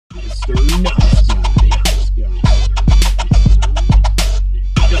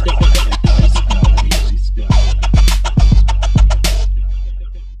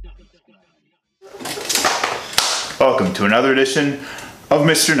Welcome to another edition of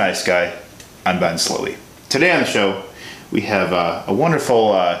Mr. Nice Guy. I'm Ben Slowey. Today on the show, we have a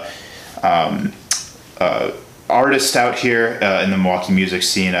wonderful artist out here in the Milwaukee music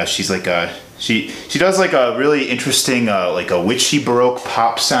scene. She's like she does like a really interesting like a witchy Baroque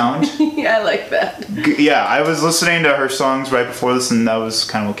pop sound. Yeah, I like that. Yeah, I was listening to her songs right before this, and that was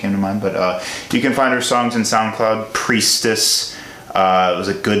kind of what came to mind. But you can find her songs in SoundCloud. Priestess. It was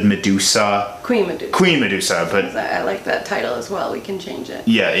a Good Medusa. Queen Medusa. Queen Medusa, but I like that title as well. We can change it.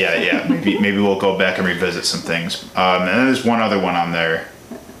 Yeah. Maybe we'll go back and revisit some things. And then there's one other one on there.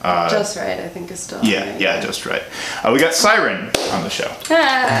 Just Right, I think is still on Yeah, Just Right. We got Siren on the show.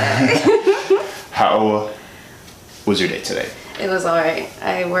 Hi. How was your day today? It was alright.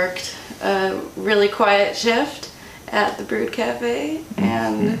 I worked a really quiet shift at the Brood Cafe,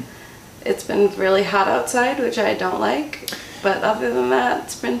 and it's been really hot outside, which I don't like. But other than that,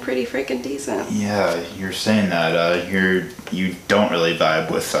 it's been pretty freaking decent. Yeah, you're saying that you don't really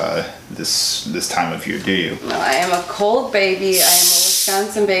vibe with this time of year, do you? No, I am a cold baby. I am a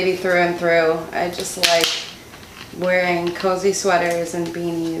Wisconsin baby through and through. I just like wearing cozy sweaters and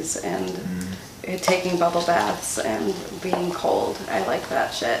beanies and taking bubble baths and being cold. I like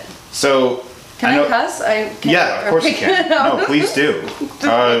that shit. So Can I cuss? Yeah, of course you can. No, please do.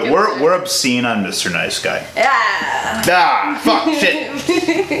 We're obscene on Mr. Nice Guy. Yeah. Fuck, shit.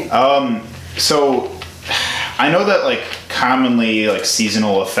 So I know that like commonly like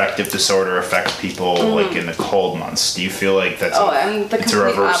seasonal affective disorder affects people like in the cold months. Do you feel like that's I'm the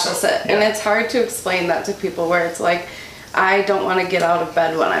complete opposite. Yeah. And it's hard to explain that to people where it's like, I don't want to get out of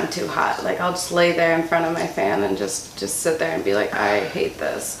bed when I'm too hot. Like I'll just lay there in front of my fan and just sit there and be like, I hate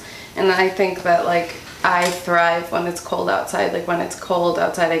this. And I think that like I thrive when it's cold outside. Like when it's cold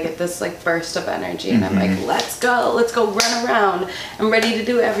outside, I get this like burst of energy, and I'm like, let's go run around. I'm ready to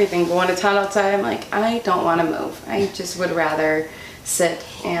do everything. But when it's hot outside, I'm like, I don't want to move. I just would rather sit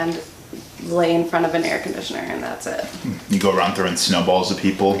and lay in front of an air conditioner, and that's it. You go around throwing snowballs at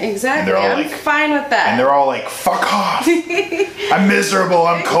people. Exactly. And they're all I'm fine with that. And they're all like, fuck off. I'm miserable.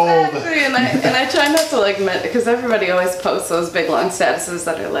 I'm cold. Exactly. And I try not to like, because everybody always posts those big long statuses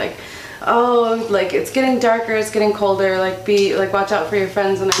that are like, oh, like it's getting darker, it's getting colder, like watch out for your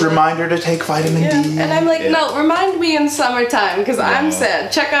friends. And Reminder to take vitamin D. And I'm like, no, remind me in summertime because I'm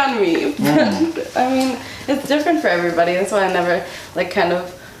sad. Check on me. I mean, it's different for everybody. That's why I never like kind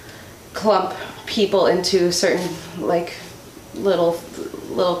of clump people into certain like little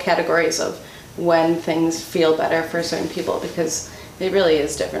categories of when things feel better for certain people, because it really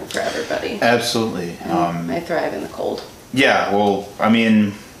is different for everybody. Absolutely. I thrive in the cold. Yeah, well, I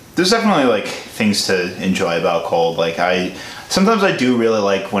mean, there's definitely like things to enjoy about cold. Like sometimes I do really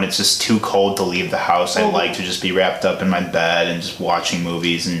like when it's just too cold to leave the house. I like to just be wrapped up in my bed and just watching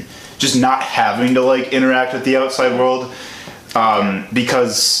movies and just not having to like interact with the outside world.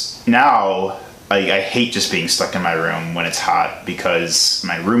 Because now I hate just being stuck in my room when it's hot, because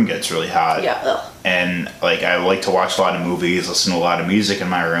my room gets really hot. Yeah. Ugh. And like I like to watch a lot of movies, listen to a lot of music in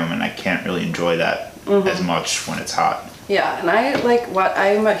my room, and I can't really enjoy that as much when it's hot. Yeah, and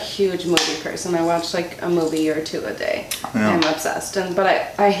I'm a huge movie person. I watch like a movie or two a day. Yeah. I'm obsessed. But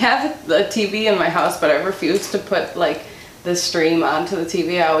I have a TV in my house, but I refuse to put like the stream onto the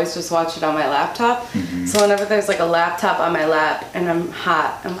TV. I always just watch it on my laptop. So whenever there's like a laptop on my lap and I'm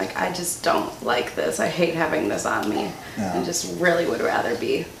hot, I'm like, I just don't like this. I hate having this on me. I just really would rather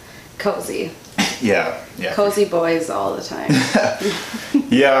be cozy. Yeah. Cozy boys all the time.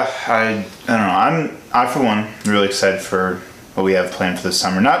 Yeah, I don't know. I for one really excited for what we have planned for this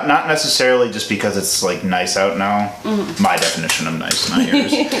summer. Not necessarily just because it's like nice out now. My definition of nice, not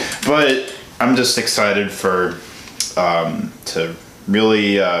yours. But I'm just excited for to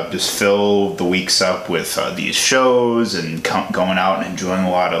really just fill the weeks up with these shows and going out and enjoying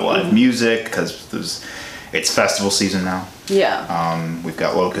a lot of live music, because it's festival season now. Yeah. We've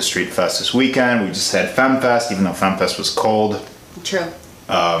got Locust Street Fest this weekend. We just had FemFest, even though FemFest was cold. True.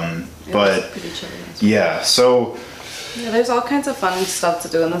 But was pretty chilly. yeah, so yeah, there's all kinds of fun stuff to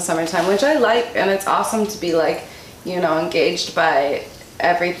do in the summertime, which I like, and it's awesome to be like, engaged by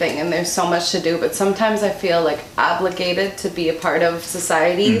everything, and there's so much to do, but sometimes I feel like obligated to be a part of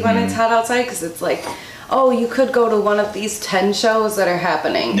society when it's hot outside, because it's like, oh, you could go to one of these 10 shows that are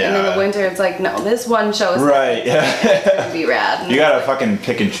happening. Yeah. And in the winter, it's like, no, this one show is right. It's gonna be rad. You gotta fucking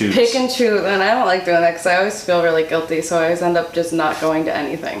pick and choose. Pick and choose, and I don't like doing that because I always feel really guilty, so I always end up just not going to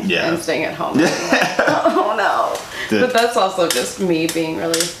anything and staying at home. And like, oh no. But that's also just me being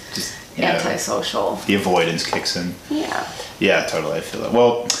really antisocial. The avoidance kicks in. Yeah. Yeah, totally. I feel that.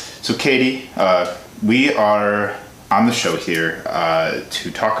 Well, so Katie, we are on the show here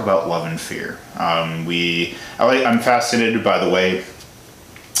to talk about love and fear. I'm fascinated by the way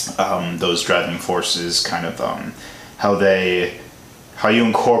those driving forces, kind of how you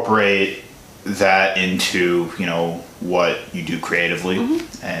incorporate that into what you do creatively,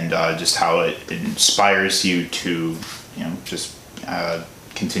 and just how it inspires you to just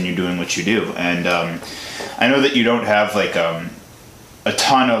continue doing what you do. And I know that you don't have like a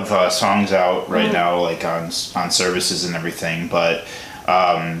ton of songs out right now, like on services and everything, but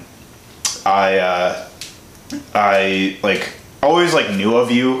I like always like knew of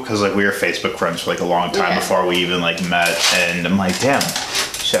you because like we were Facebook friends for like a long time before we even like met, and I'm like, damn,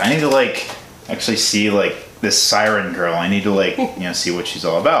 shit, I need to like actually see like this Siren Girl. I need to like see what she's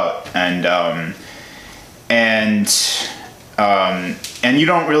all about. And you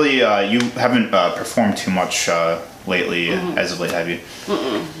don't really you haven't performed too much lately as of late, have you?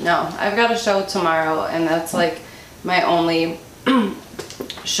 No, I've got a show tomorrow, and that's like my only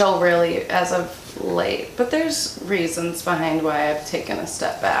show really as of late. But there's reasons behind why I've taken a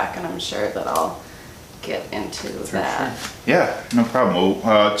step back, and I'm sure that I'll get into that. Sure. Yeah, no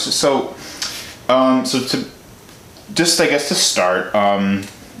problem. So to just, I guess, to start, I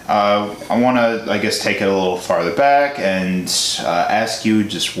want to, I guess, take it a little farther back and ask you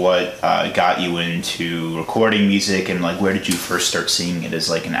just what got you into recording music, and like where did you first start seeing it as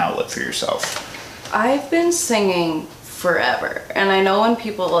like an outlet for yourself? I've been singing forever, and I know when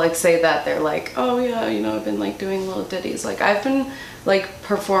people like say that, they're like, oh yeah, I've been like doing little ditties. Like I've been like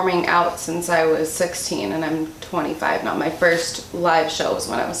performing out since I was 16, and I'm 25 now. My first live show was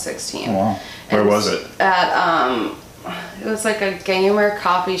when I was 16. Oh, wow. Where was it? At it was like a gamer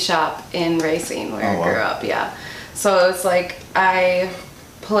coffee shop in Racine where I grew up. Yeah, so it was like I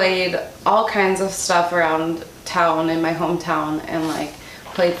played all kinds of stuff around town in my hometown, and like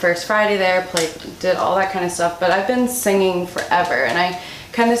played First Friday there, did all that kind of stuff. But I've been singing forever, and I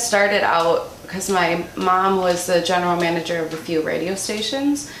kind of started out because my mom was the general manager of a few radio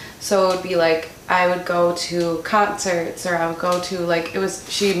stations. So it would be like I would go to concerts, or I would go to like,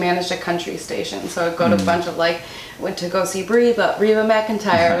 she managed a country station, so I'd go to a bunch of like, went to go see Reba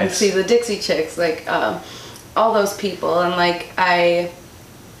McEntire, and see the Dixie Chicks, like all those people. And like I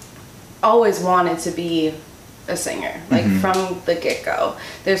always wanted to be a singer, like from the get-go.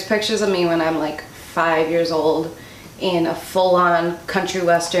 There's pictures of me when I'm like 5 years old in a full-on country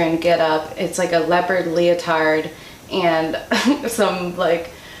western get-up. It's like a leopard leotard and some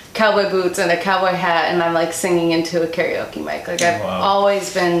like cowboy boots and a cowboy hat, and I'm like singing into a karaoke mic. Like I've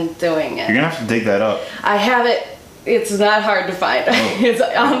always been doing it. You're gonna have to dig that up. I have it. It's not hard to find. It's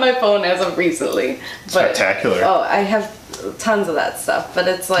on my phone as of recently. But, spectacular. I have tons of that stuff, but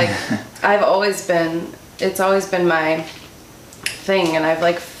it's like it's always been my thing, and I've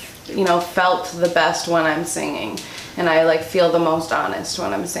like felt the best when I'm singing, and I like feel the most honest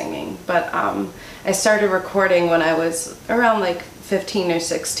when I'm singing. But I started recording when I was around like 15 or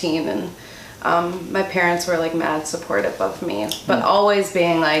 16, and my parents were like mad supportive of me, but always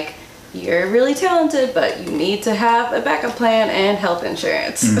being like, you're really talented, but you need to have a backup plan and health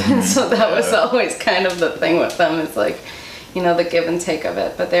insurance. So that was always kind of the thing with them. It's like, the give and take of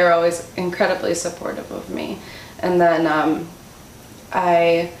it, but they were always incredibly supportive of me. And then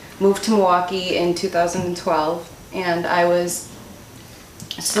I moved to Milwaukee in 2012, and I was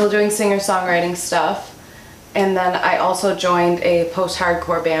still doing singer-songwriting stuff. And then I also joined a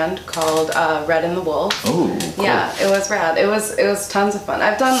post-hardcore band called Red and the Wolf. Oh, cool. Yeah, it was rad. It was tons of fun.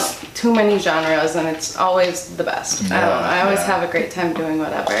 I've done too many genres, and it's always the best. I don't know. I always have a great time doing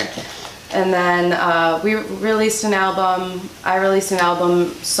whatever. And then we released an album. I released an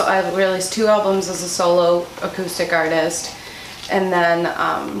album. So I released 2 albums as a solo acoustic artist. And then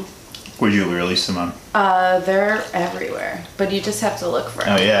where'd you release them on? They're everywhere, but you just have to look for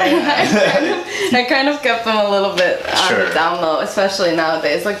them. Oh yeah. I kind of kept them a little bit on the down low, especially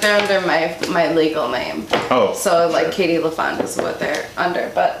nowadays. Like they're under my legal name. Oh. So like Katie LaFond is what they're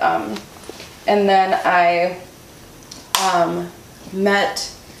under. But and then I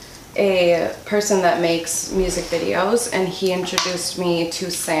met a person that makes music videos, and he introduced me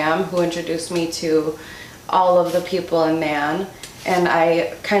to Sam, who introduced me to all of the people in Man. And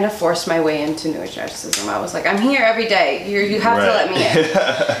I kind of forced my way into New Age Narcissism. I was like, I'm here every day. You have to let me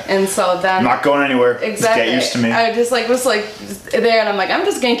in. And so then... I'm not going anywhere. Exactly. Just get used to me. I just like was like there, and I'm like, I'm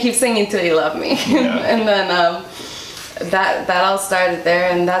just going to keep singing till you love me. Yeah. And then that all started there,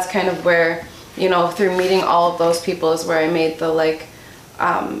 and that's kind of where, through meeting all of those people is where I made the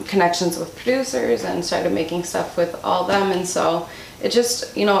connections with producers and started making stuff with all them. And so it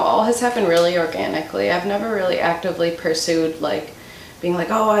just, you know, all has happened really organically. I've never really actively pursued like being like,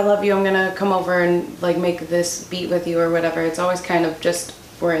 oh, I love you, I'm gonna come over and like make this beat with you or whatever. It's always kind of just,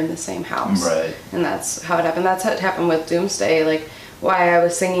 we're in the same house. Right. And that's how it happened. That's how it happened with Doomsday. Like, why I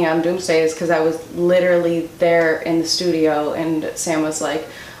was singing on Doomsday is because I was literally there in the studio, and Sam was like,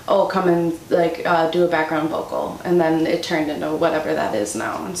 oh, come and like do a background vocal, and then it turned into whatever that is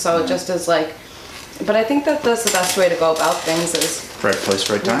now. And so it just is like, but I think that that's the best way to go about things is Right place,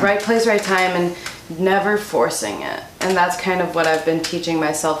 right time. right place, right time, and never forcing it. And that's kind of what I've been teaching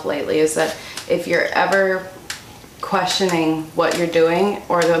myself lately, is that if you're ever questioning what you're doing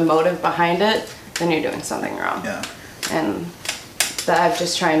or the motive behind it, then you're doing something wrong. Yeah. And that I'm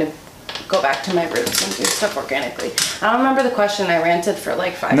just trying to go back to my roots and do stuff organically. I don't remember the question. I ranted for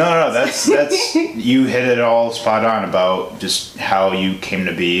like 5 minutes. No, that's you hit it all spot on about just how you came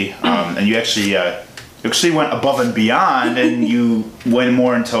to be, and you actually went above and beyond, and you went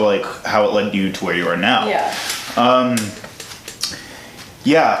more into like how it led you to where you are now. Yeah.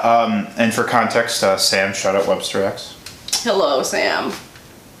 And for context, Sam, shout out Webster X. Hello, Sam.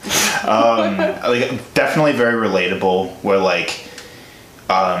 Like definitely very relatable. Where like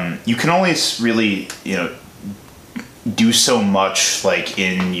you can only really do so much like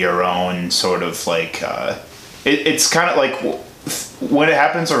in your own sort of like it's kind of like when it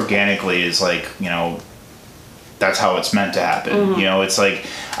happens organically is like that's how it's meant to happen. Mm-hmm. It's like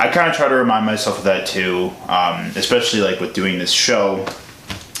I kind of try to remind myself of that too, especially like with doing this show.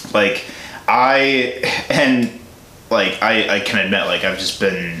 Like I can admit, like I've just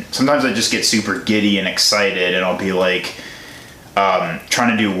been, sometimes I just get super giddy and excited, and I'll be like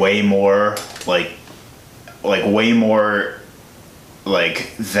trying to do way more like way more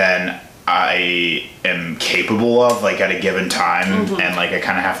like than I am capable of like at a given time. Mm-hmm. And like I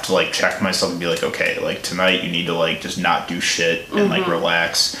kind of have to like check myself and be like, okay, like tonight you need to like just not do shit and like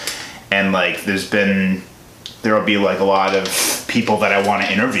relax. And like there'll be like a lot of people that I want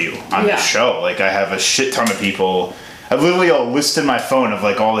to interview on this show. Like I have a shit ton of people. I've literally a list in my phone of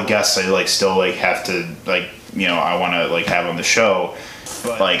like all the guests I like still like have to like I want to like have on the show,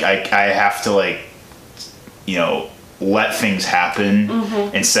 but like I have to like let things happen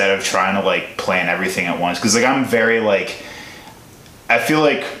instead of trying to like plan everything at once, because like I'm very like, I feel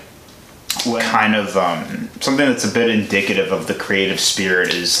like kind of something that's a bit indicative of the creative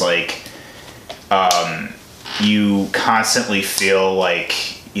spirit is like you constantly feel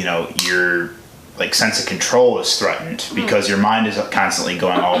like your like sense of control is threatened because your mind is constantly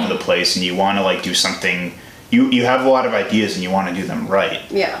going all over the place, and you want to like do something, you have a lot of ideas and you want to do them right.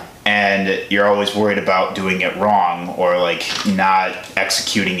 Yeah. And you're always worried about doing it wrong or like not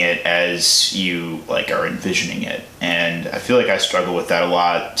executing it as you like are envisioning it. And I feel like I struggle with that a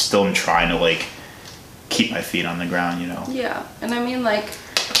lot. Still am trying to like keep my feet on the ground, Yeah. And I mean, like,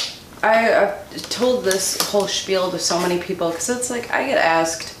 I've told this whole spiel to so many people, because it's like I get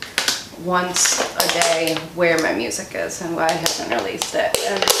asked once a day where my music is and why I haven't released it.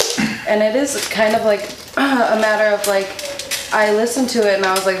 And it is kind of like a matter of like, I listened to it and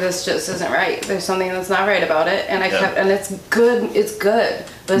I was like, this just isn't right. There's something that's not right about it. And I kept, and it's good,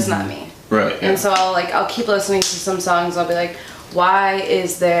 but it's not me. Right. And so I'll keep listening to some songs. I'll be like, why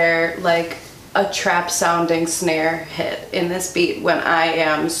is there like a trap sounding snare hit in this beat when I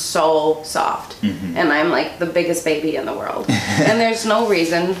am so soft and I'm like the biggest baby in the world? And there's no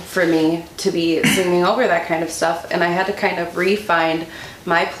reason for me to be singing over that kind of stuff. And I had to kind of re-find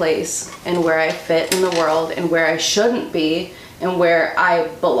my place and where I fit in the world and where I shouldn't be and where I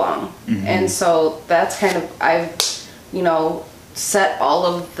belong. And so that's kind of, I've, set all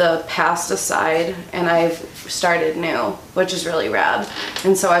of the past aside and I've started new, which is really rad.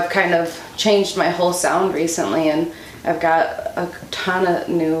 And so I've kind of changed my whole sound recently, and I've got a ton of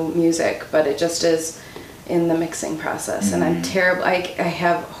new music, but it just is in the mixing process. And I'm terrible. I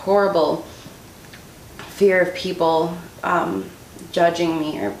have horrible fear of people judging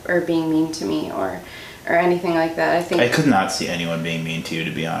me or being mean to me or anything like that. I think I could not see anyone being mean to you,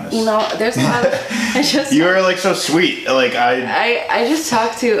 to be honest. There's a lot of you were like so sweet. Like I just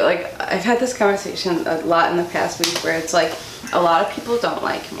talk to, like, I've had this conversation a lot in the past week where it's like a lot of people don't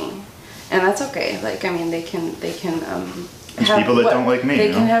like me, and that's okay. Like, I mean, they can there's people that don't like me.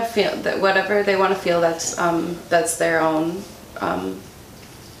 They can have feel that whatever they want to feel. That's their own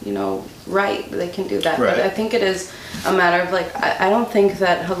right. They can do that. Right. But I think it is a matter of like, I don't think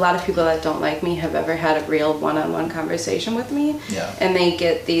that a lot of people that don't like me have ever had a real one-on-one conversation with me. Yeah. And they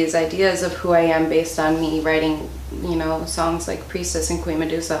get these ideas of who I am based on me writing, songs like Priestess and Queen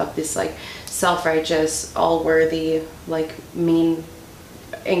Medusa, of this like self-righteous, all-worthy, like mean,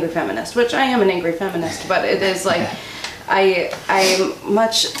 angry feminist, which I am an angry feminist, but it is like, I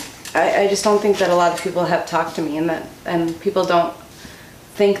just don't think that a lot of people have talked to me, and people don't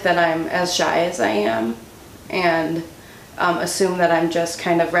think that I'm as shy as I am, and assume that I'm just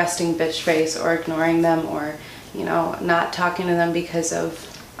kind of resting bitch face or ignoring them, or not talking to them because of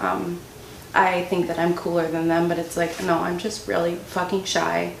I think that I'm cooler than them. But it's like, no, I'm just really fucking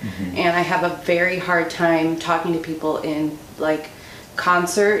shy, and I have a very hard time talking to people in like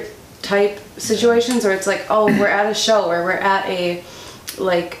concert type situations, or it's like, oh, we're at a show, or we're at a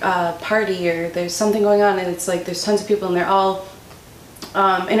party, or there's something going on, and it's like there's tons of people and they're all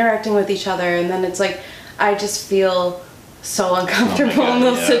interacting with each other, and then it's like I just feel so uncomfortable in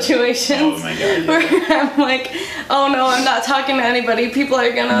those situations. Oh my God, where I'm like, oh no, I'm not talking to anybody. People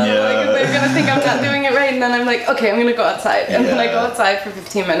are gonna they're gonna think I'm not doing it right, and then I'm like, okay, I'm gonna go outside, and then I go outside for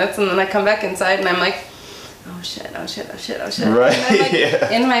 15 minutes, and then I come back inside, and I'm like, oh shit. Right. And I'm like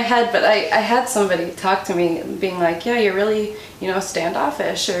in my head, but I had somebody talk to me being like, yeah, you're really,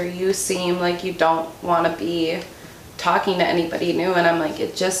 standoffish, or you seem like you don't want to be talking to anybody new. And I'm like,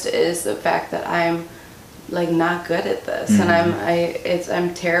 it just is the fact that I'm like not good at this, and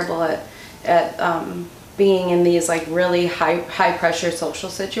I'm terrible at being in these like really high pressure social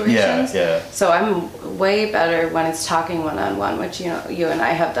situations. Yeah. So I'm way better when it's talking one-on-one, which you and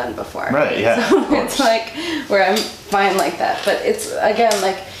I have done before. Right. Yeah. So it's like where I'm fine like that. But it's again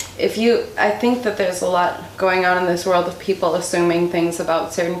like I think that there's a lot going on in this world of people assuming things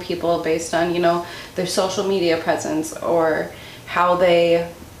about certain people based on their social media presence, or how they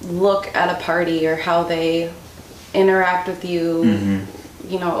look at a party, or how they interact with you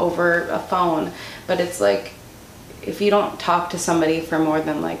over a phone. But it's like, if you don't talk to somebody for more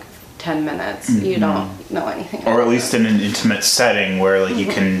than like 10 minutes, you don't know anything. Or at least in an intimate setting where like you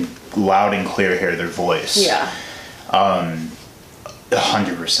can loud and clear hear their voice. Yeah.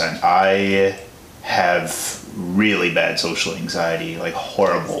 100%. I have really bad social anxiety, like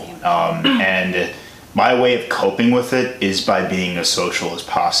horrible. And my way of coping with it is by being as social as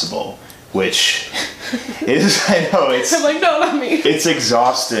possible, which is, I know it's... I'm like, no, not me. It's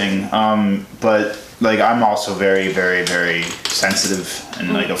exhausting, but like I'm also very, very, very sensitive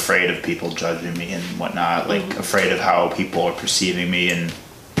and like afraid of people judging me and whatnot, like afraid of how people are perceiving me, and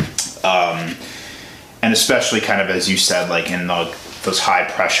especially kind of, as you said, like in those high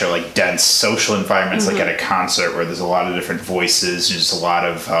pressure, like dense social environments, like at a concert where there's a lot of different voices, just a lot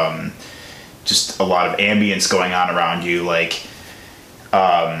of ambience going on around you. Like,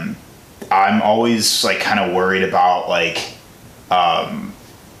 I'm always like kind of worried about like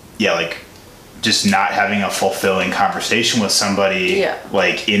just not having a fulfilling conversation with somebody,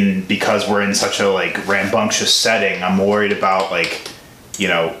 like because we're in such a like rambunctious setting. I'm worried about like,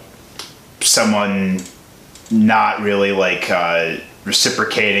 someone not really like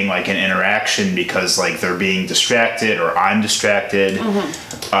reciprocating like an interaction because like they're being distracted, or I'm distracted,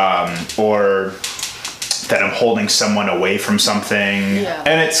 or that I'm holding someone away from something.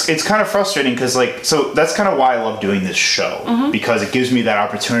 And it's kind of frustrating because like, so that's kind of why I love doing this show, because it gives me that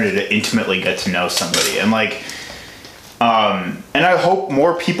opportunity to intimately get to know somebody, and like and I hope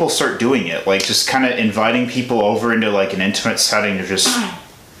more people start doing it, like just kind of inviting people over into like an intimate setting to just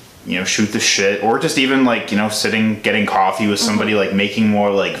shoot the shit, or just even like sitting getting coffee with somebody, like making more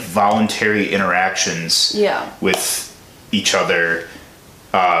like voluntary interactions with each other,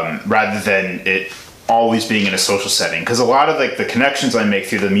 rather than it always being in a social setting. Because a lot of like the connections I make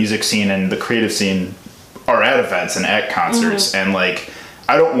through the music scene and the creative scene are at events and at concerts, and like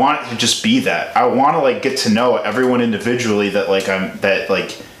I don't want it to just be that. I want to like get to know everyone individually that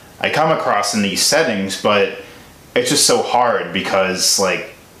I come across in these settings, but it's just so hard because like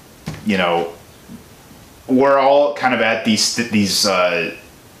we're all kind of at these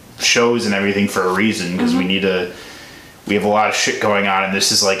shows and everything for a reason, because we have a lot of shit going on, and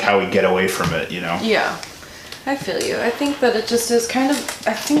this is like how we get away from it, Yeah, I feel you. I think that it just is kind of,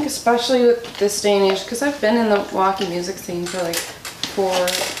 I think especially with this day and age, because I've been in the Milwaukee music scene for like four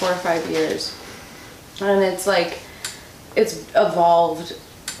or 5 years, and it's like, it's evolved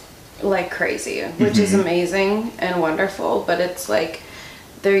like crazy, which is amazing and wonderful, but it's like,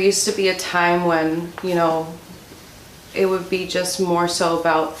 there used to be a time when, it would be just more so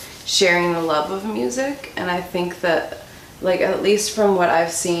about sharing the love of music, and I think that, like, at least from what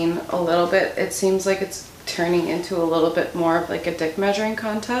I've seen a little bit, it seems like it's turning into a little bit more of like a dick measuring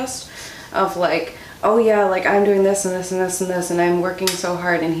contest of like, oh yeah, like I'm doing this and this and this and this, and I'm working so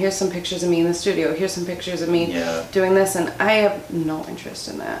hard, and here's some pictures of me in the studio, here's some pictures of me doing this, and I have no interest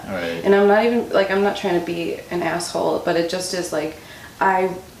in that. Right. And I'm not even, like, I'm not trying to be an asshole, but it just is like,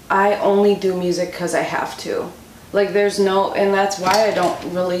 I only do music because I have to. Like, there's no, and that's why I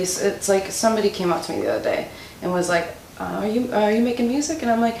don't release. It's like somebody came up to me the other day and was like, are you making music?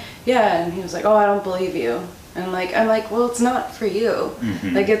 And I'm like, yeah. And he was like, oh, I don't believe you. And I'm like, well, it's not for you.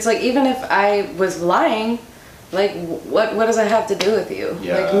 Like, it's like, even if I was lying, like, what does that have to do with you?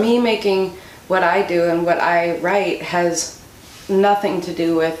 Yeah. Like, me making what I do and what I write has nothing to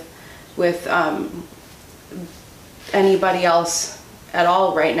do with anybody else at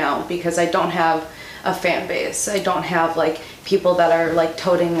all right now, because I don't have a fan base. I don't have like people that are like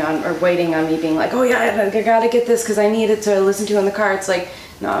toting on or waiting on me being like, oh yeah, I gotta get this because I need it to listen to in the car. It's like,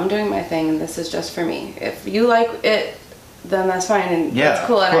 no, I'm doing my thing and this is just for me. If you like it, then that's fine, and it's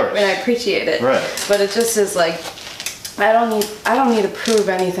cool, and I appreciate it. Right. But it just is like, I don't need to prove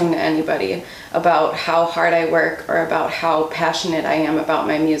anything to anybody about how hard I work or about how passionate I am about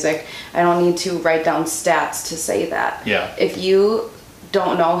my music. I don't need to write down stats to say that. Yeah. If you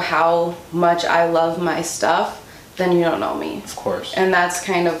don't know how much I love my stuff, then you don't know me. Of course. And that's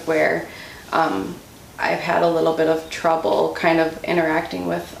kind of where I've had a little bit of trouble kind of interacting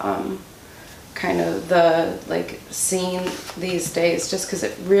with kind of the like scene these days, just because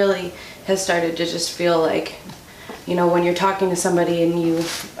it really has started to just feel like, you know, when you're talking to somebody and you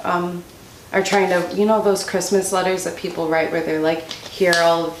are trying to, you know, those Christmas letters that people write where they're like, here are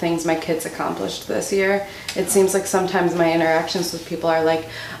all the things my kids accomplished this year. It seems like sometimes my interactions with people are like,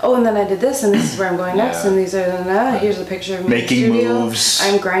 oh, and then I did this, and this is where I'm going next, and these are here's a picture of me making in the studio. moves.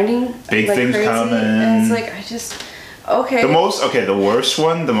 I'm grinding big like things crazy. coming. And it's like, I just, okay. The worst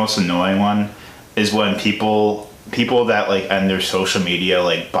one, the most annoying one, is when people that like end their social media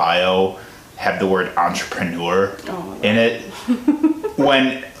like bio have the word entrepreneur in it.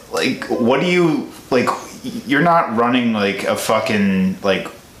 When like, what do you like? You're not running like a fucking like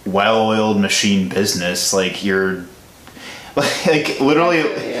well-oiled machine business. Like you're like literally,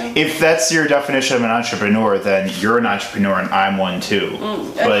 if that's your definition of an entrepreneur, then you're an entrepreneur and I'm one too.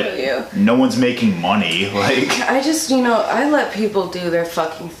 But no one's making money. Like, I just, you know, I let people do their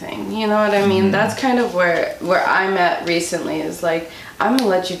fucking thing. You know what I mean? That's kind of where I'm at recently, is like, I'm gonna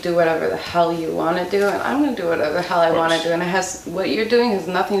let you do whatever the hell you want to do, and I'm gonna do whatever the hell I want to do. And it has, what you're doing has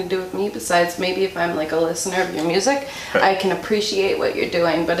nothing to do with me, besides maybe if I'm like a listener of your music, I can appreciate what you're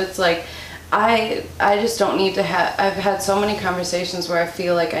doing. But it's like, I just don't need to have, I've had so many conversations where I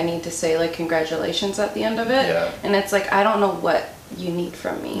feel like I need to say like congratulations at the end of it. Yeah. And it's like, I don't know what you need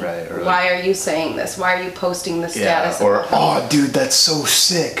from me. Right. Why are you saying this? Why are you posting the status? Or, oh dude, that's so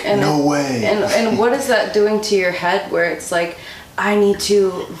sick. And no way. And what is that doing to your head, where it's like, I need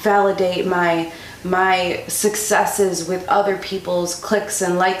to validate my successes with other people's clicks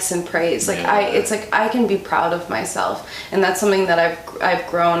and likes and praise. Like, it's like, I can be proud of myself. And that's something that I've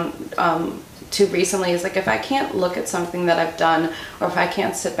grown to recently, is like, if I can't look at something that I've done, or if I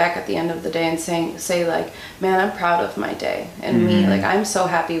can't sit back at the end of the day and say like, man, I'm proud of my day and me, like, I'm so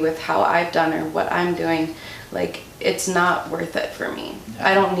happy with how I've done or what I'm doing, like, it's not worth it for me.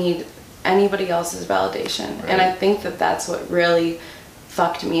 I don't need anybody else's validation. And I think that that's what really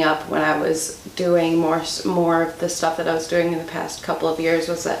fucked me up when I was doing more of the stuff that I was doing in the past couple of years,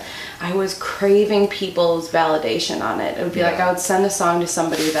 was that I was craving people's validation on it. It would be like, I would send a song to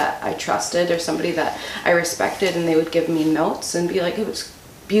somebody that I trusted or somebody that I respected, and they would give me notes and be like, it was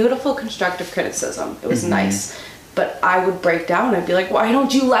beautiful constructive criticism, it was nice. But I would break down. I'd be like, why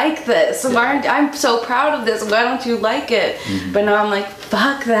don't you like this? I'm so proud of this. Why don't you like it? But now I'm like,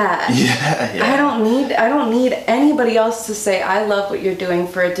 fuck that. I don't need anybody else to say, I love what you're doing,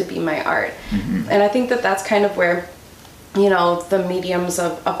 for it to be my art. And I think that that's kind of where, you know, the mediums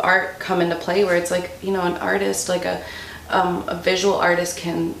of art come into play, where it's like, you know, an artist, like a visual artist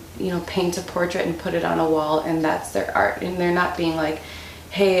can, you know, paint a portrait and put it on a wall, and that's their art. And they're not being like,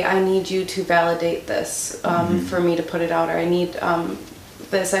 hey, I need you to validate this for me to put it out, or I need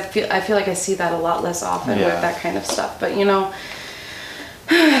this. I feel like I see that a lot less often with that kind of stuff. But, you know,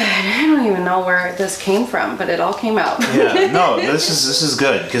 I don't even know where this came from, but it all came out. No, this is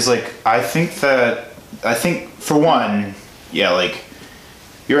good, because like, I think for one, like,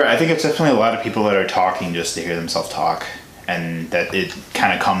 you're right. I think it's definitely a lot of people that are talking just to hear themselves talk, and that it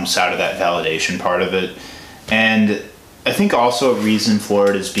kind of comes out of that validation part of it. And I think also a reason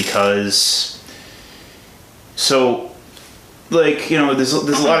for it is because, so, like, you know, there's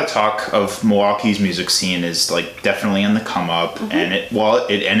a lot of talk of Milwaukee's music scene is like definitely on the come up, and it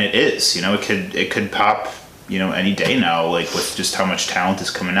is, you know, it could pop, you know, any day now, like, with just how much talent is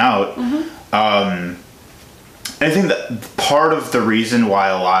coming out. I think that part of the reason why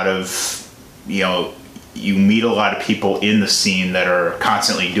a lot of, you know, you meet a lot of people in the scene that are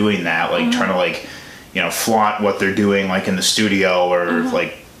constantly doing that, like trying to, like, you know, flaunt what they're doing, like in the studio, or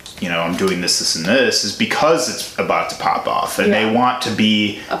like you know, I'm doing this, and this, is because it's about to pop off, and they want to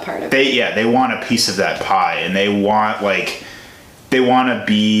be a part of it. Yeah, they want a piece of that pie, and they want to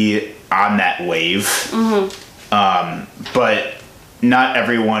be on that wave. But not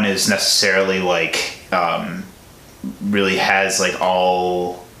everyone is necessarily like really has like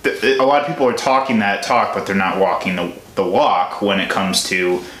all. A lot of people are talking that talk, but they're not walking the walk when it comes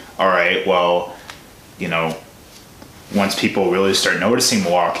to, all right, well, you know, once people really start noticing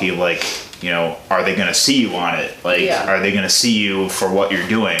Milwaukee, like, you know, are they going to see you on it? Like, are they going to see you for what you're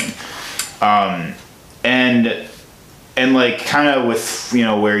doing? And like, kind of with, you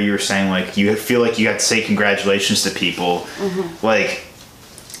know, where you were saying, like, you feel like you have to say congratulations to people. Like,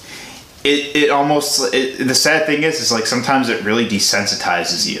 it almost, the sad thing is like, sometimes it really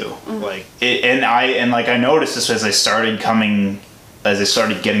desensitizes you. Like, I noticed this as I started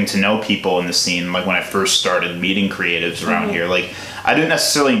getting to know people in the scene, like when I first started meeting creatives around here, like, I didn't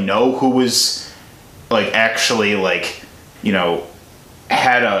necessarily know who was like actually like, you know,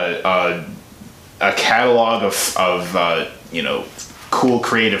 had a catalog of you know, cool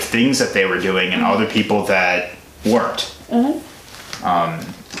creative things that they were doing, and other people that weren't.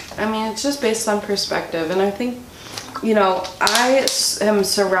 I mean, it's just based on perspective, and I think, you know, I am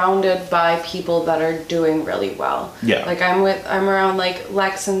surrounded by people that are doing really well. Yeah. Like, I'm around like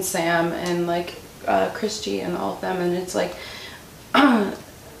Lex and Sam and like Chris G and all of them, and it's like,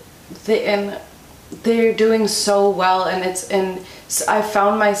 they're doing so well, and I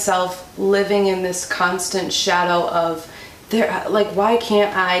found myself living in this constant shadow of, like, why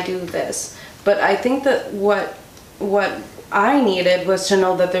can't I do this? But I think that what I needed was to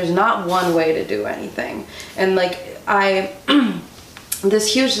know that there's not one way to do anything. And like,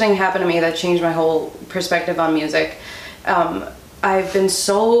 this huge thing happened to me that changed my whole perspective on music. I've been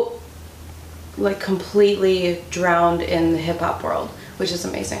so like completely drowned in the hip hop world, which is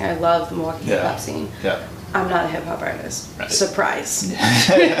amazing. I love the Milwaukee hip hop scene. Yeah. I'm not a hip hop artist. Right. Surprise.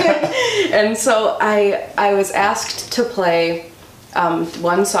 And so I was asked to play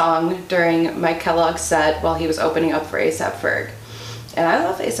one song during Mike Kellogg's set while he was opening up for A$AP Ferg. And I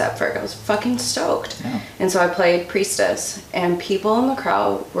love A$AP Ferg. I was fucking stoked. Yeah. And so I played Priestess, and people in the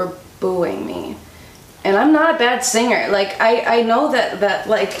crowd were booing me. And I'm not a bad singer. Like, I know that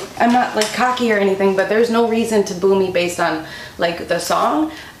like, I'm not like cocky or anything, but there's no reason to boo me based on like the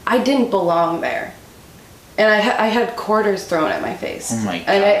song. I didn't belong there. And I had quarters thrown at my face. Oh my God.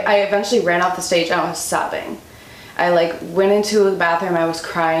 And I eventually ran off the stage and I was sobbing. I like went into the bathroom, I was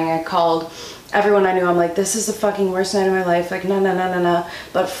crying, I called everyone I knew, I'm like, this is the fucking worst night of my life, like, no.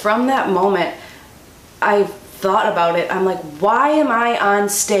 But from that moment, I thought about it, I'm like, why am I on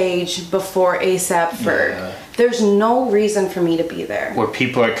stage before A$AP Ferg? Yeah. There's no reason for me to be there. Where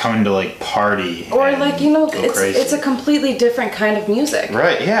people are coming to like party. Or like, you know, it's a completely different kind of music.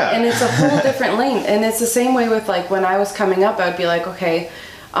 Right, yeah. And it's a whole different lane. And it's the same way with like, when I was coming up, I'd be like, okay,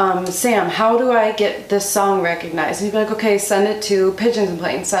 Sam, how do I get this song recognized? And he'd be like, okay, send it to Pigeons and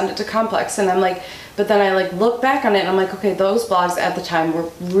Planes, send it to Complex. And I'm like, but then I like look back on it and I'm like, okay, those blogs at the time were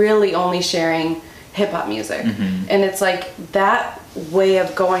really only sharing hip hop music. And it's like, that way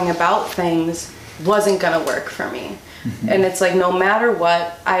of going about things wasn't gonna work for me. And it's like, no matter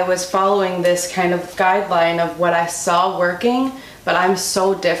what, I was following this kind of guideline of what I saw working, but I'm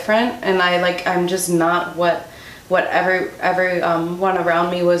so different, and I'm just not what everyone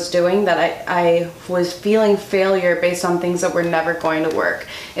around me was doing, that I was feeling failure based on things that were never going to work.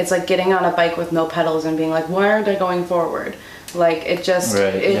 It's like getting on a bike with no pedals and being like, why aren't I going forward? Like, it just,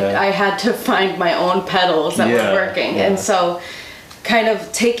 I had to find my own pedals that were working. And so kind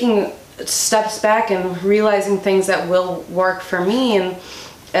of taking steps back and realizing things that will work for me,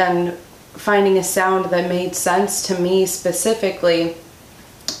 and finding a sound that made sense to me specifically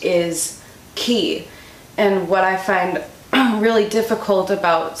is key. And what I find really difficult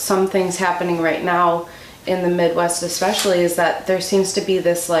about some things happening right now in the Midwest especially is that there seems to be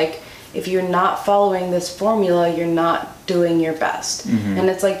this like, if you're not following this formula, you're not doing your best. And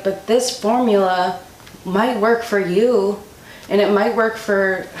it's like, but this formula might work for you, and it might work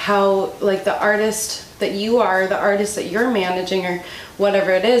for how, like, the artist that you are, the artist that you're managing, or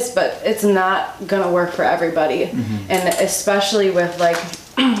whatever it is, but it's not gonna work for everybody. And especially with like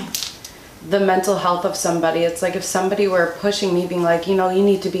the mental health of somebody, it's like, if somebody were pushing me, being like, you know, you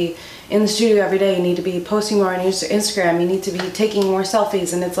need to be in the studio every day, you need to be posting more on your Instagram, you need to be taking more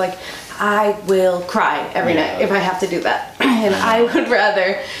selfies, and it's like, I will cry every night if I have to do that. And I would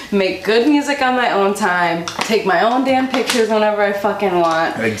rather make good music on my own time, take my own damn pictures whenever I fucking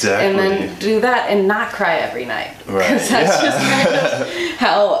want, and then do that and not cry every night. Because that's just kind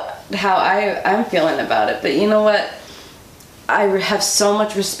of how I'm feeling about it. But you know what? I have so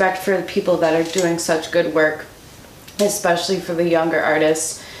much respect for the people that are doing such good work, especially for the younger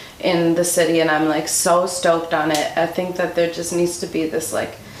artists in the city, and I'm like so stoked on it. I think that there just needs to be this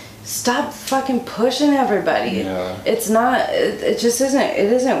like, stop fucking pushing everybody. Yeah. It's not, it just isn't,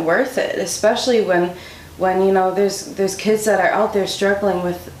 it isn't worth it, especially when you know there's kids that are out there struggling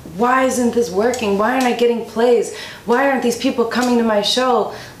with, why isn't this working, why aren't I getting plays, why aren't these people coming to my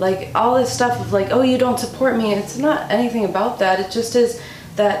show, like all this stuff of like, oh, you don't support me. It's not anything about that. It just is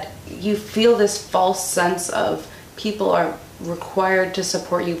that you feel this false sense of people are required to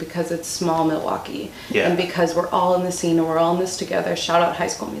support you because it's small Milwaukee, and because we're all in the scene and we're all in this together. Shout out High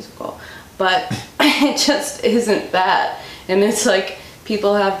School Musical. But it just isn't that. And it's like,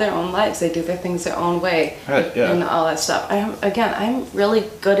 people have their own lives, they do their things their own way, and all that stuff. I'm really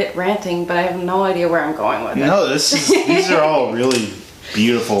good at ranting, but I have no idea where I'm going with it. No, these are all really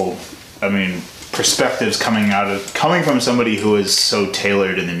beautiful, I mean, perspectives coming from somebody who is so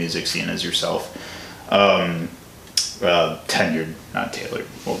tailored in the music scene as yourself. Tenured, not tailored.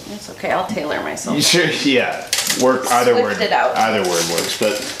 Well, it's okay, I'll tailor myself. Sure, yeah. Either word works.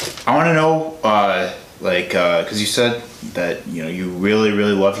 But I want to know, because you said that you really,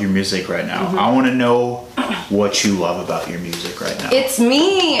 really love your music right now. I want to know what you love about your music right now. It's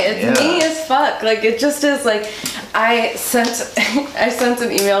me. It's me as fuck. Like, it just is. Like, I sent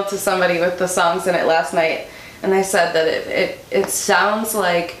an email to somebody with the songs in it last night, and I said that it sounds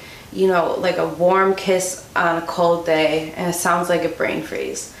like, like a warm kiss on a cold day, and it sounds like a brain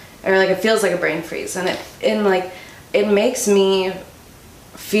freeze, or like it feels like a brain freeze, and it makes me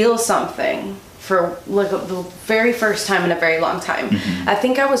feel something for like the very first time in a very long time. I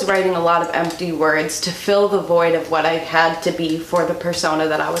think I was writing a lot of empty words to fill the void of what I had to be for the persona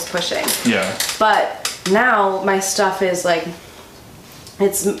that I was pushing. Yeah. But now my stuff is like,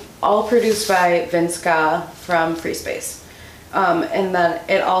 it's all produced by Vince Ga from Free Space. And then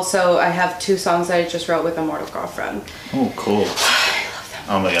it also, I have 2 songs that I just wrote with Immortal Girlfriend. Oh, cool. I love them.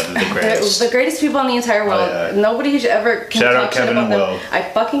 Oh my god, they're the greatest. They're the greatest people in the entire world. Oh, yeah. Nobody ever can talk shit about them. I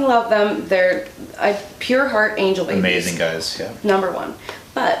fucking love them. They're pure heart angel babies. Amazing guys, yeah. Number 1.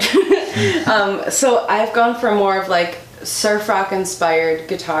 But, so I've gone for more of like surf rock inspired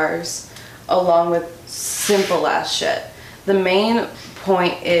guitars along with simple ass shit. The main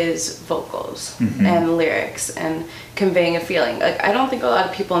point is vocals and lyrics and conveying a feeling. Like, I don't think a lot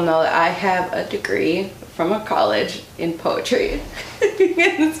of people know that I have a degree from a college in poetry.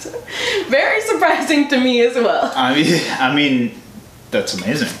 It's very surprising to me as well. I mean, that's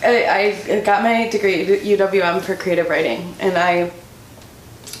amazing. I got my degree at UWM for creative writing, and I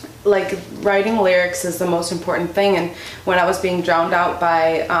like writing lyrics is the most important thing. And when I was being drowned out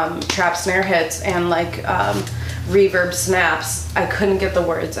by trap snare hits and like reverb snaps, I couldn't get the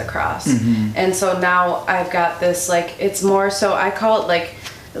words across. And so now I've got this, like, it's more so, I call it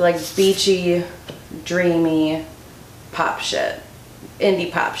like beachy, dreamy pop shit,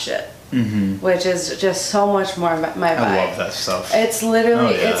 indie pop shit, which is just so much more my vibe. I love that stuff. It's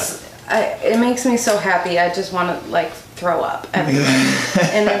literally, it makes me so happy. I just want to like throw up everywhere.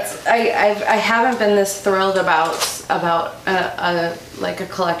 And it's, I haven't been this thrilled about like a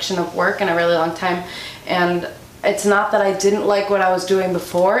collection of work in a really long time. And it's not that I didn't like what I was doing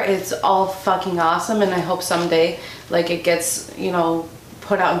before. It's all fucking awesome, and I hope someday like it gets,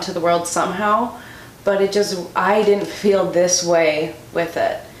 put out into the world somehow. But it just, I didn't feel this way with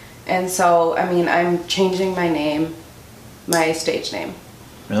it. And so, I mean, I'm changing my name, my stage name.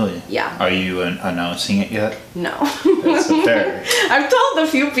 Really? Yeah. Are you announcing it yet? No. That's fair. I've told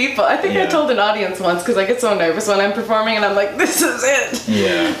a few people. I think I told an audience once because I get so nervous when I'm performing and I'm like, this is it.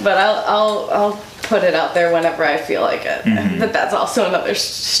 Yeah. But I'll put it out there whenever I feel like it. But that's also another,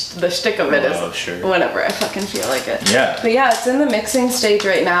 the shtick of it is whenever I fucking feel like it. Yeah. But yeah, it's in the mixing stage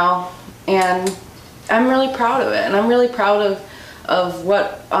right now, and I'm really proud of it. And I'm really proud of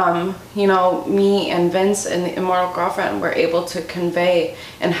what, me and Vince and the Immortal Girlfriend were able to convey,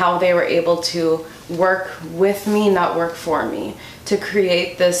 and how they were able to work with me, not work for me, to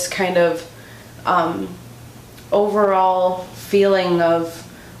create this kind of overall feeling of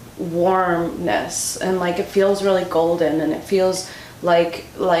warmness. And like, it feels really golden, and it feels like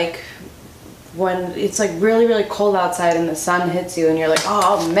when it's like really, really cold outside and the sun hits you and you're like,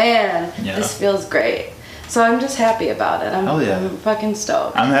 oh man, this feels great. So I'm just happy about it. I'm fucking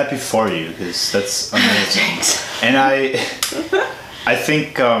stoked. I'm happy for you, because that's amazing. And I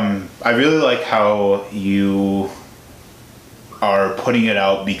think I really like how you are putting it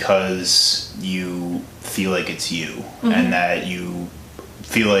out because you feel like it's you, and that you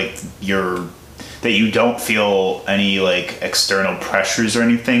feel like that you don't feel any like external pressures or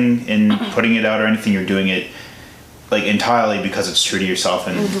anything in putting it out or anything. You're doing it like entirely because it's true to yourself,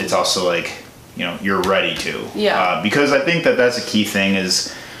 and it's also like, you know, you're ready to. Yeah. Because I think that that's a key thing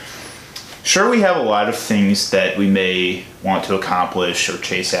is, sure, we have a lot of things that we may want to accomplish or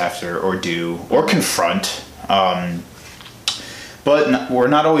chase after or do or confront, but we're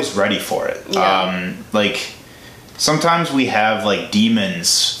not always ready for it. Yeah. Like, sometimes we have, like,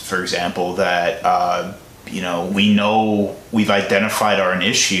 demons, for example, that, you know we've identified are an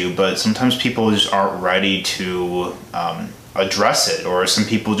issue, but sometimes people just aren't ready to address it, or some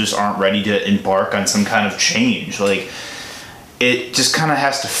people just aren't ready to embark on some kind of change. Like, it just kind of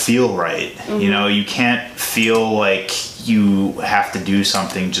has to feel right. You know, you can't feel like you have to do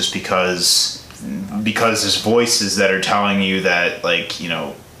something just because there's voices that are telling you that, like, you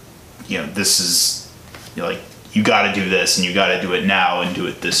know this is, you know, like, you got to do this and you got to do it now and do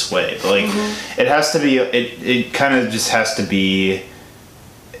it this way. But, like, it has to be, it kind of just has to be,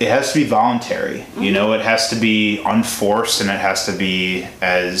 it has to be voluntary. You know, it has to be unforced, and it has to be,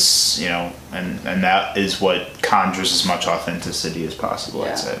 as, you know, and that is what conjures as much authenticity as possible,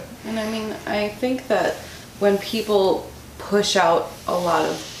 I'd say. And I mean, I think that when people push out a lot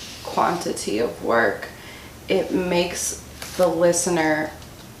of quantity of work, it makes the listener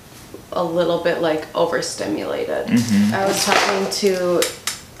a little bit, like, overstimulated. I was talking to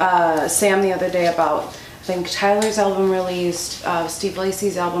Sam the other day about, I think, Tyler's album released, Steve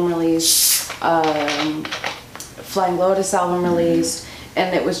Lacy's album released, Flying Lotus album released,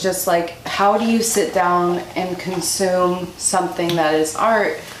 and it was just like, how do you sit down and consume something that is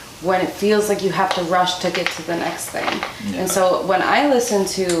art when it feels like you have to rush to get to the next thing? And so when I listen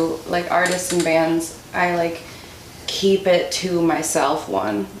to, like, artists and bands, I, like, keep it to myself.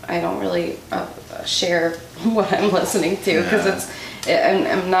 I don't really share what I'm listening to, because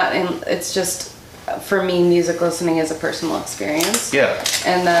I'm not in, it's just, for me, music listening is a personal experience. Yeah.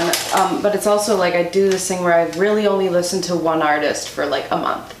 And then, but it's also like, I do this thing where I really only listen to one artist for, like, a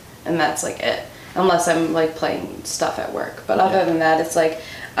month, and that's, like, it. Unless I'm, like, playing stuff at work. But other than that, it's like,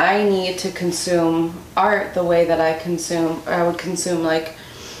 I need to consume art the way that I would consume, like,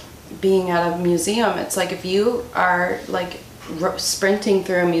 being at a museum. It's like, if you are, like, sprinting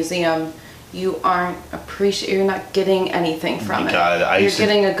through a museum, you aren't you're not getting anything from it. You're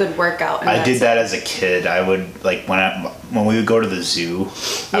getting a good workout. I did that as a kid. I would, like, when we would go to the zoo,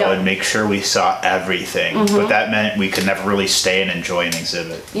 I would make sure we saw everything. But that meant we could never really stay and enjoy an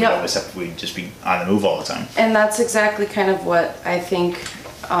exhibit. We'd just be on the move all the time. And that's exactly kind of what I think,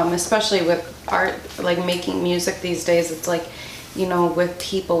 especially with art, like, making music these days. It's like, you know, with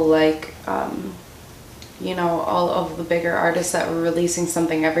people like, you know, all of the bigger artists that were releasing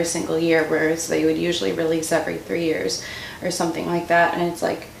something every single year, whereas they would usually release every 3 years or something like that. And it's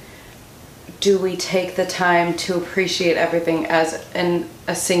like, do we take the time to appreciate everything as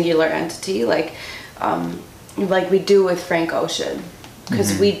a singular entity, like we do with Frank Ocean?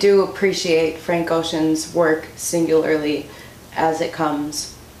 Because we do appreciate Frank Ocean's work singularly as it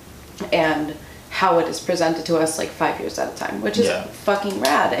comes, and how it is presented to us, like, 5 years at a time, which is fucking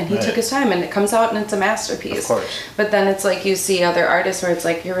rad. And he took his time, and it comes out and it's a masterpiece. Of course. But then it's like, you see other artists where it's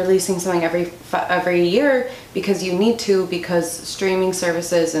like, you're releasing something every year because you need to, because streaming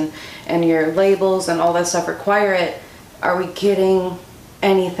services and your labels and all that stuff require it. Are we getting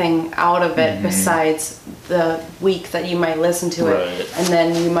anything out of it besides the week that you might listen to it, and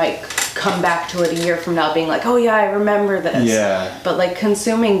then you might come back to it a year from now being like, oh yeah, I remember this. Yeah. But, like,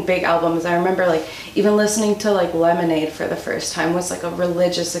 consuming big albums, I remember, like, even listening to, like, Lemonade for the first time was, like, a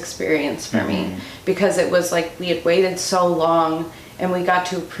religious experience for me, because it was like, we had waited so long and we got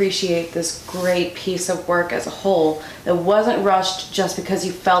to appreciate this great piece of work as a whole that wasn't rushed just because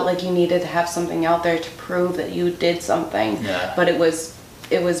you felt like you needed to have something out there to prove that you did something. But it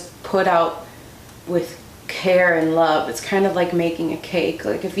was put out with care and love. It's kind of like making a cake.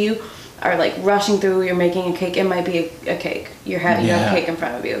 Like, if you are, like, rushing through, you're making a cake, it might be a cake. You have a cake in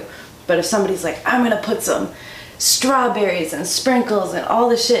front of you. But if somebody's like, I'm gonna put some strawberries and sprinkles and all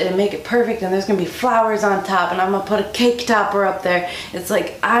this shit and make it perfect, and there's gonna be flowers on top, and I'm gonna put a cake topper up there, it's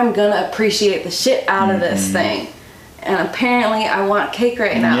like, I'm gonna appreciate the shit out of this thing. And apparently I want cake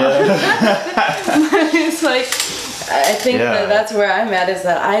right now. It's like, I think that's where I'm at, is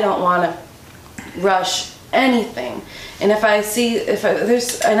that I don't want to rush anything. And if I see,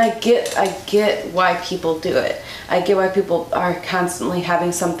 I get why people do it. I get why people are constantly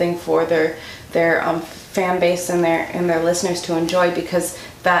having something for their fan base and their listeners to enjoy, because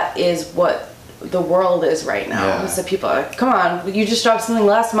that is what the world is right now. Is that people are like, come on, you just dropped something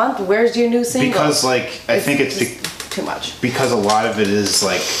last month, where's your new single? Because, like, I think it's too much. Because a lot of it is,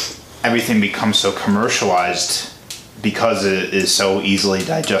 like, everything becomes so commercialized because it is so easily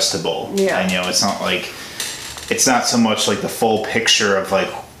digestible. And, you know, it's not like, it's not so much like the full picture of like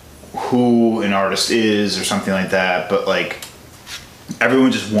who an artist is or something like that, but like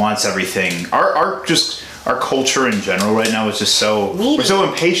everyone just wants everything. Our culture in general right now is just so needy. We're so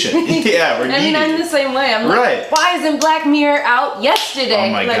impatient. Yeah, we're needy. I'm the same way. I'm like, right. Why isn't Black Mirror out yesterday?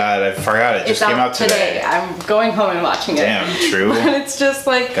 Oh my like, god, I forgot it just came out today. I'm going home and watching it. Damn, true. But it's just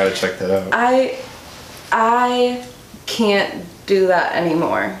like gotta check that out. I can't do that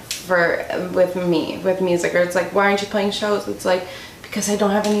anymore with music. Or it's like, why aren't you playing shows? It's like, because I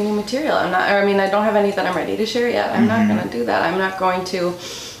don't have any new material. I don't have any that I'm ready to share yet. I'm not gonna do that. I'm not going to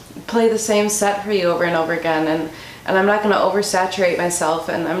play the same set for you over and over again, and I'm not going to oversaturate myself,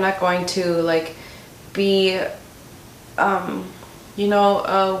 and I'm not going to like be a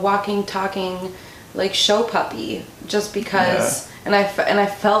walking, talking like show puppy just because. Yeah. And I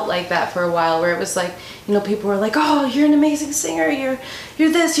felt like that for a while, where it was like, people were like, oh, you're an amazing singer, you're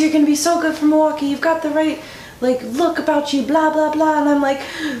this, you're going to be so good for Milwaukee, you've got the right like look about you, blah blah blah, and I'm like,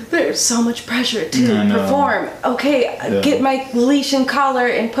 there's so much pressure to perform. Okay, get my leash and collar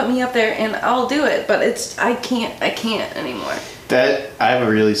and put me up there, and I'll do it. But I can't anymore. That I have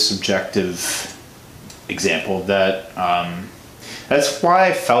a really subjective example of that. That's why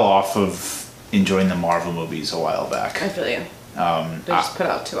I fell off of enjoying the Marvel movies a while back. I feel you. They're just put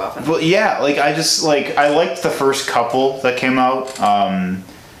out too often. Well, yeah, like I liked the first couple that came out. I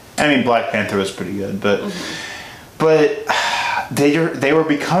mean, Black Panther was pretty good, but they were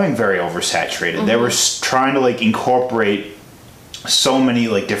becoming very oversaturated. They were trying to like incorporate so many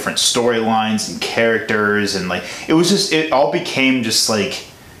like different storylines and characters, and like it all became just like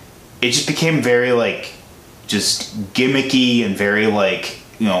it just became very like just gimmicky and very like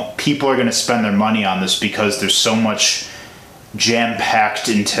people are going to spend their money on this because there's so much jam packed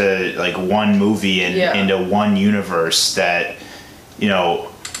into like one movie and into one universe that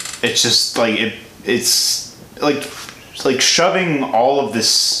it's just like it's like shoving all of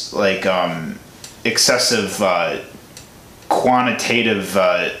this like excessive quantitative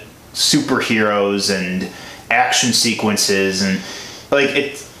superheroes and action sequences, and like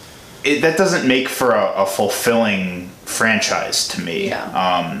it that doesn't make for a fulfilling franchise to me.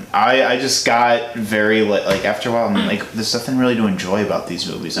 I just got very like after a while I'm like, there's nothing really to enjoy about these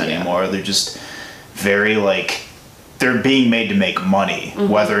movies anymore. They're just very like they're being made to make money,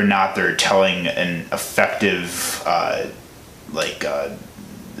 whether or not they're telling an effective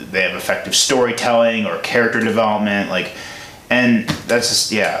they have effective storytelling or character development, like, and that's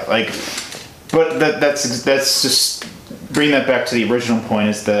just but that's just bring that back to the original point,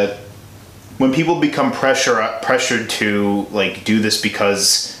 is that when people become pressured to like do this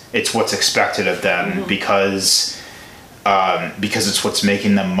because it's what's expected of them, because it's what's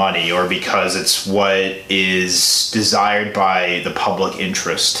making them money, or because it's what is desired by the public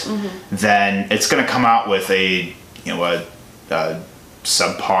interest, then it's going to come out with a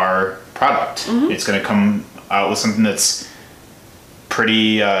subpar product. It's going to come out with something that's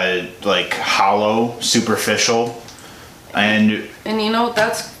pretty like hollow, superficial, and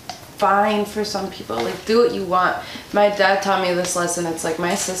that's fine for some people. Like, do what you want. My dad taught me this lesson. It's like,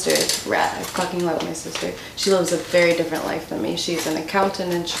 my sister is rad. I fucking love my sister. She lives a very different life than me. She's an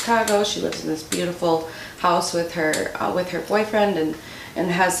accountant in Chicago. She lives in this beautiful house with her boyfriend,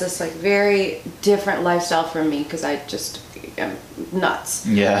 and has this like very different lifestyle from me, because I just am nuts.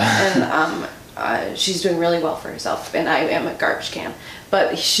 And she's doing really well for herself, and I am a garbage can. But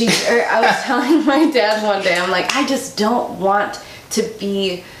I was telling my dad one day, I'm like, I just don't want to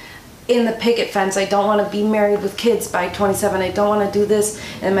be in the picket fence. I don't want to be married with kids by 27. I don't want to do this.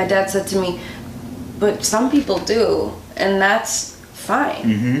 And my dad said to me, but some people do, and that's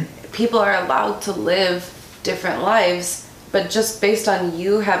fine. People are allowed to live different lives, but just based on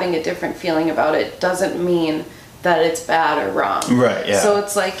you having a different feeling about it doesn't mean that it's bad or wrong. Right, yeah. So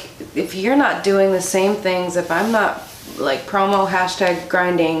it's like, if you're not doing the same things, if I'm not like promo hashtag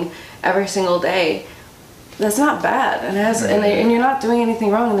grinding every single day, that's not bad, and and you're not doing anything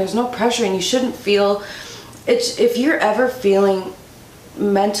wrong, and there's no pressure, and you shouldn't feel if you're ever feeling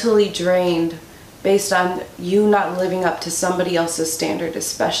mentally drained based on you not living up to somebody else's standard,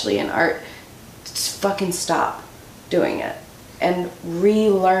 especially in art, just fucking stop doing it and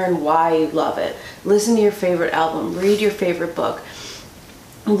relearn why you love it. Listen to your favorite album, read your favorite book,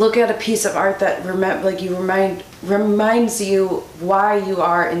 look at a piece of art that reminds you why you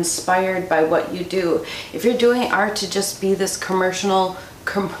are inspired by what you do. If you're doing art to just be this commercial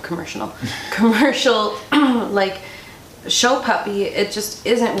like show puppy, it just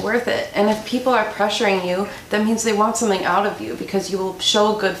isn't worth it. And if people are pressuring you, that means they want something out of you, because you will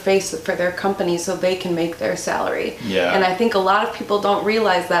show a good face for their company so they can make their salary. Yeah. And I think a lot of people don't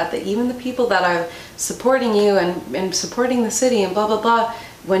realize that even the people that are supporting you and supporting the city and blah blah blah,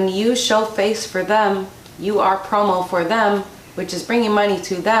 when you show face for them, you are promo for them, which is bringing money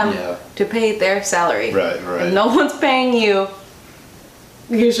to them to pay their salary. Right. If no one's paying you,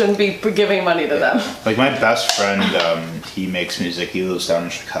 you shouldn't be giving money to them. Like my best friend, he makes music. He lives down in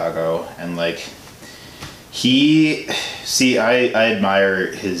Chicago, and like I admire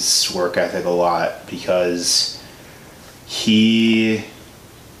his work ethic a lot, because he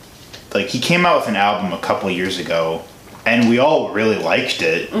came out with an album a couple years ago, and we all really liked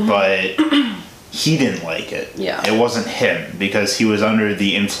it, but he didn't like it. Yeah. It wasn't him, because he was under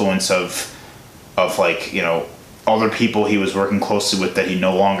the influence of like, you know, other people he was working closely with that he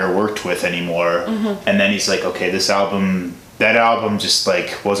no longer worked with anymore. And then he's like, okay, that album just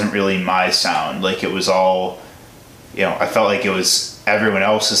like wasn't really my sound. Like, it was all, you know, I felt like it was everyone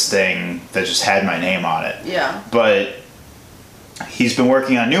else's thing that just had my name on it. Yeah. But he's been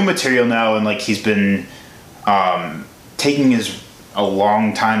working on new material now, and like he's been taking a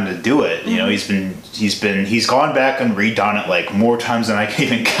long time to do it. You know, he's gone back and redone it like more times than I can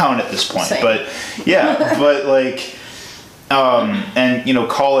even count at this point. Same. But yeah, but like, and you know,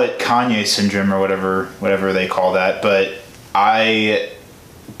 call it Kanye syndrome or whatever they call that. But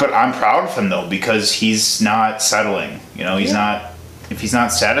I'm proud of him though, because he's not settling. You know, if he's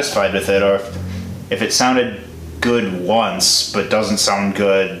not satisfied with it, or if it sounded good once but doesn't sound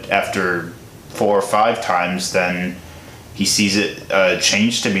good after 4 or 5 times, then he sees it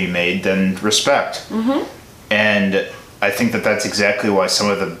change to be made, then respect. And I think that that's exactly why some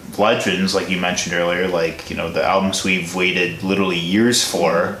of the legends, like you mentioned earlier, like, you know, the albums we've waited literally years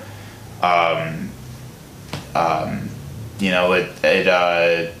for, you know,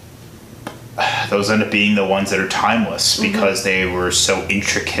 those end up being the ones that are timeless, because they were so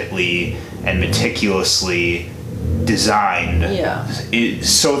intricately and meticulously designed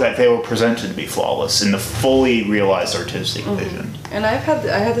so that they were presented to be flawless in the fully realized artistic vision. And I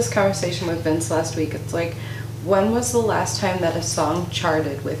had this conversation with Vince last week. It's like, when was the last time that a song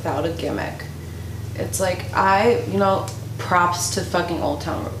charted without a gimmick? It's like, props to fucking Old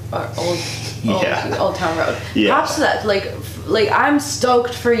Town Road. Yeah. Props to that. Like I'm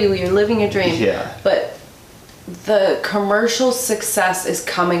stoked for you. You're living your dream. Yeah. But the commercial success is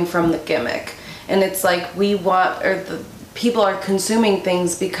coming from the gimmick. And it's like, the people are consuming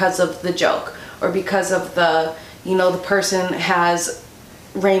things because of the joke, or because of the person has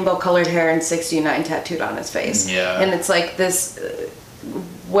rainbow colored hair and 69 tattooed on his face. Yeah. And it's like this,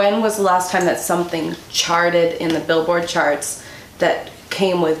 when was the last time that something charted in the Billboard charts that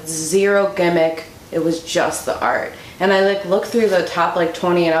came with zero gimmick? It was just the art. And I looked through the top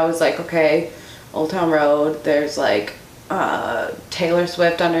 20 and I was like, okay, Old Town Road, there's Taylor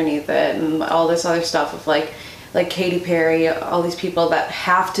Swift underneath it, and all this other stuff of like Katy Perry, all these people that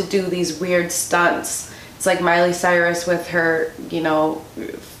have to do these weird stunts. It's like Miley Cyrus with her,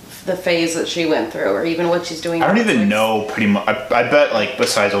 the phase that she went through, or even what she's doing. I don't even know pretty much. I bet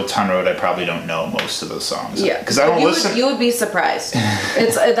besides Old Town Road, I probably don't know most of those songs. Yeah, because I don't listen. You would be surprised.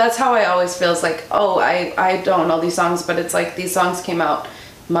 That's how I always feel. It's like, oh, I don't know these songs, but it's like these songs came out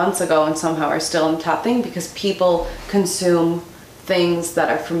months ago and somehow are still in the top thing, because people consume things that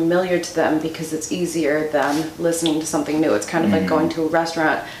are familiar to them because it's easier than listening to something new. It's kind of like going to a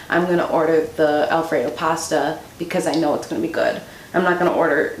restaurant. I'm going to order the Alfredo pasta because I know it's going to be good. I'm not going to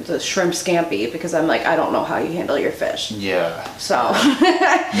order the shrimp scampi because I'm like, I don't know how you handle your fish. Yeah. So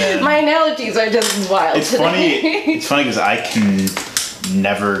my analogies are just wild. It's today. It's funny because I can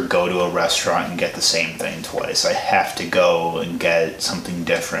never go to a restaurant and get the same thing twice. I have to go and get something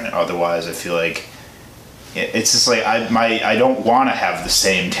different. Otherwise, I feel like it's just like I don't want to have the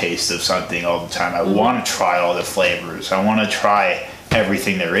same taste of something all the time. I want to try all the flavors. I want to try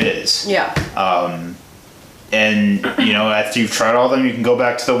everything there is. Yeah. And after you've tried all of them, you can go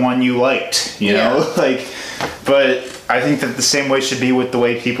back to the one you liked. You know, but I think that the same way should be with the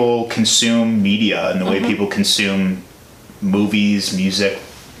way people consume media and the way people consume movies, music,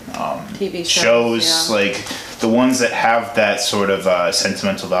 TV shows, like the ones that have that sort of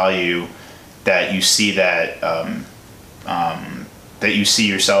sentimental value that you see that you see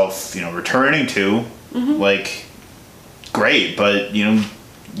yourself, returning to, like, great, but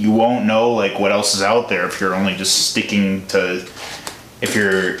you won't know like what else is out there if you're only just sticking to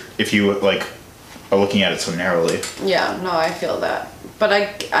if you like are looking at it so narrowly. Yeah, no, I feel that, but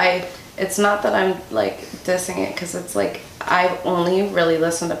I it's not that I'm like dissing it, because it's like I've only really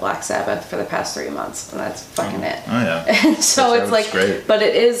listened to Black Sabbath for the past 3 months, and that's fucking it. Oh yeah. And so Black it's like, Sabbath's great. but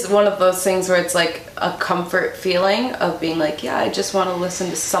it is one of those things where it's like a comfort feeling of being like, yeah, I just want to listen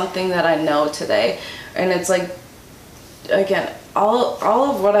to something that I know today. And it's like, again, all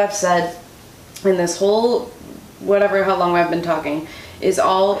of what I've said in this whole, whatever, how long I've been talking, is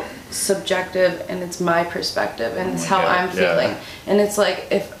all subjective, and it's my perspective, and it's how I'm feeling. And it's like,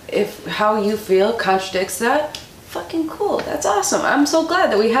 if how you feel contradicts that, fucking cool, that's awesome. I'm so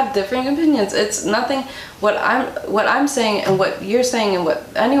glad that we have differing opinions. It's nothing, what I'm saying and what you're saying and what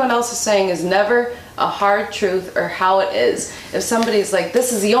anyone else is saying is never a hard truth or how it is. If somebody's like,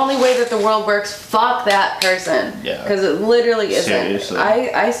 this is the only way that the world works, fuck that person. Yeah. Because it literally isn't. Seriously.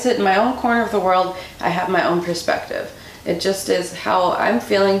 I sit in my own corner of the world. I have my own perspective. It just is how I'm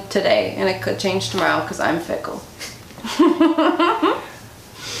feeling today, and it could change tomorrow because I'm fickle.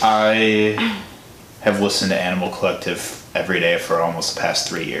 I have listened to Animal Collective every day for almost the past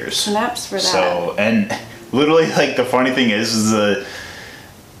 3 years. Snaps for that. So, and literally, like, the funny thing is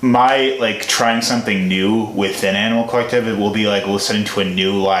my, like, trying something new within Animal Collective, it will be, like, listening to a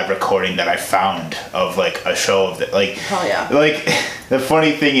new live recording that I found of, like, a show of that, like... Oh, yeah. Like, the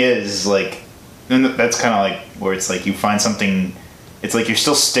funny thing is, like, and that's kind of, like, where it's, like, you find something... It's, like, you're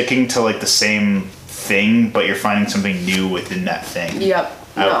still sticking to, like, the same thing, but you're finding something new within that thing. Yep.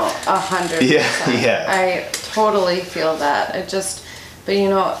 No, 100%. Yeah. I totally feel that. It just, but you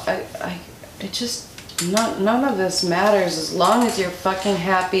know, it just, none of this matters as long as you're fucking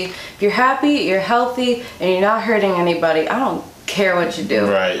happy. If you're happy, you're healthy, and you're not hurting anybody, I don't care what you do.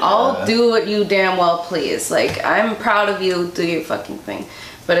 Right. I'll do what you damn well please. Like, I'm proud of you, do your fucking thing.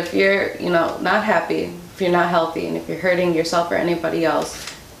 But if you're, you know, not happy, if you're not healthy, and if you're hurting yourself or anybody else,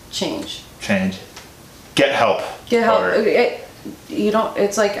 change. Get help. Get help. You don't,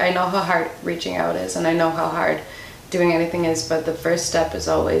 it's like, I know how hard reaching out is, and I know how hard doing anything is, but the first step is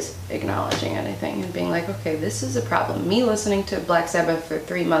always acknowledging anything and being like, okay, this is a problem. Me listening to Black Sabbath for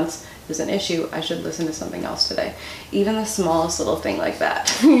 3 months is an issue. I should listen to something else today. Even the smallest little thing like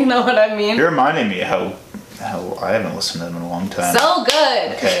that. You know what I mean? You're reminding me how I haven't listened to them in a long time. So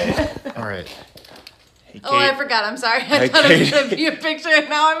good. Okay. All right. Hey, Oh, I forgot. I'm sorry. I thought it was going to be a picture, and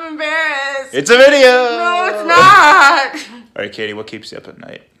now I'm embarrassed. It's a video! No, it's not! All right, Katie, what keeps you up at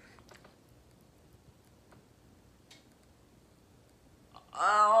night?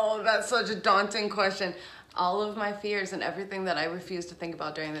 Oh, that's such a daunting question. All of my fears and everything that I refuse to think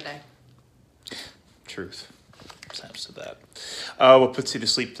about during the day. Truth. Snaps to that. What puts you to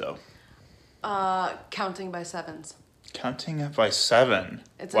sleep, though? Counting by sevens. Counting by 7.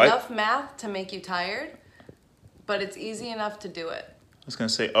 It's enough math to make you tired, but it's easy enough to do it. I was going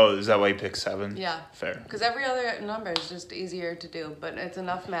to say, oh, is that why you picked 7? Yeah. Fair. Because every other number is just easier to do, but it's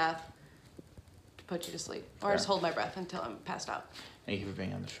enough math to put you to sleep. Or Fair. just hold my breath until I'm passed out. Thank you for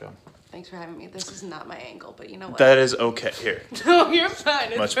being on the show. Thanks for having me. This is not my angle, but you know what? That is okay. Here. No, you're fine.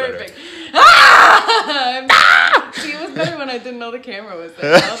 It's Much better. perfect. Ah! See, it was better when I didn't know the camera was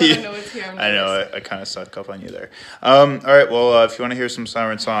there. Now that I know it's here, I'm I know. nervous. I kind of suck up on you there. All right. Well, if you want to hear some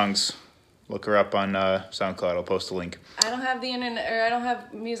Siren songs, look her up on SoundCloud. I'll post a link. I don't have the internet, or I don't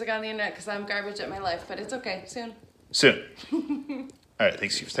have music on the internet because I'm garbage at my life, but it's okay. Soon. All right.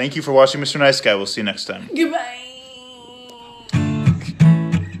 Thanks. Thank you for watching, Mr. Nice Guy. We'll see you next time. Goodbye.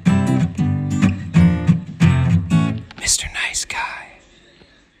 Mr. Nice Guy.